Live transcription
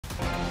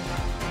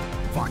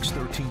Fox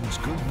 13's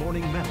Good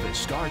Morning Memphis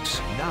starts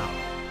now.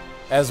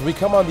 As we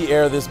come on the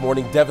air this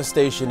morning,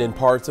 devastation in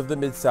parts of the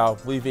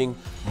Mid-South, leaving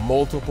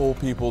multiple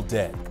people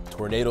dead.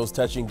 Tornadoes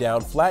touching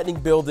down, flattening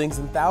buildings,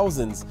 and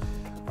thousands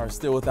are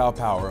still without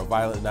power. A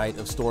violent night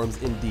of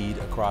storms indeed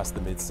across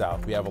the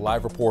Mid-South. We have a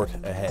live report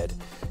ahead.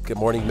 Good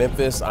morning,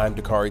 Memphis. I'm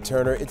Dakari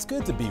Turner. It's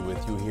good to be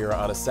with you here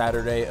on a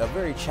Saturday, a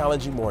very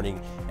challenging morning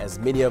as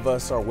many of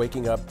us are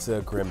waking up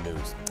to grim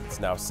news. It's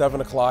now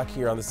 7 o'clock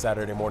here on the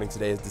Saturday morning.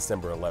 Today is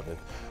December 11th.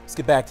 Let's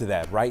get back to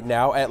that. Right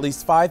now, at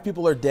least 5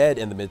 people are dead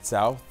in the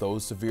Mid-South.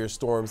 Those severe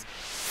storms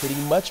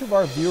hitting much of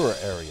our viewer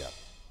area.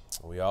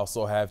 We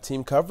also have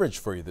team coverage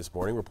for you this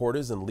morning.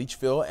 Reporters in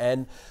Leachville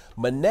and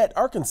Manette,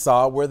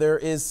 Arkansas, where there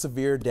is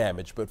severe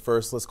damage. But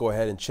first, let's go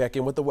ahead and check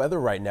in with the weather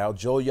right now.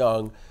 Joel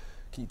Young,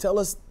 can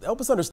you help us understand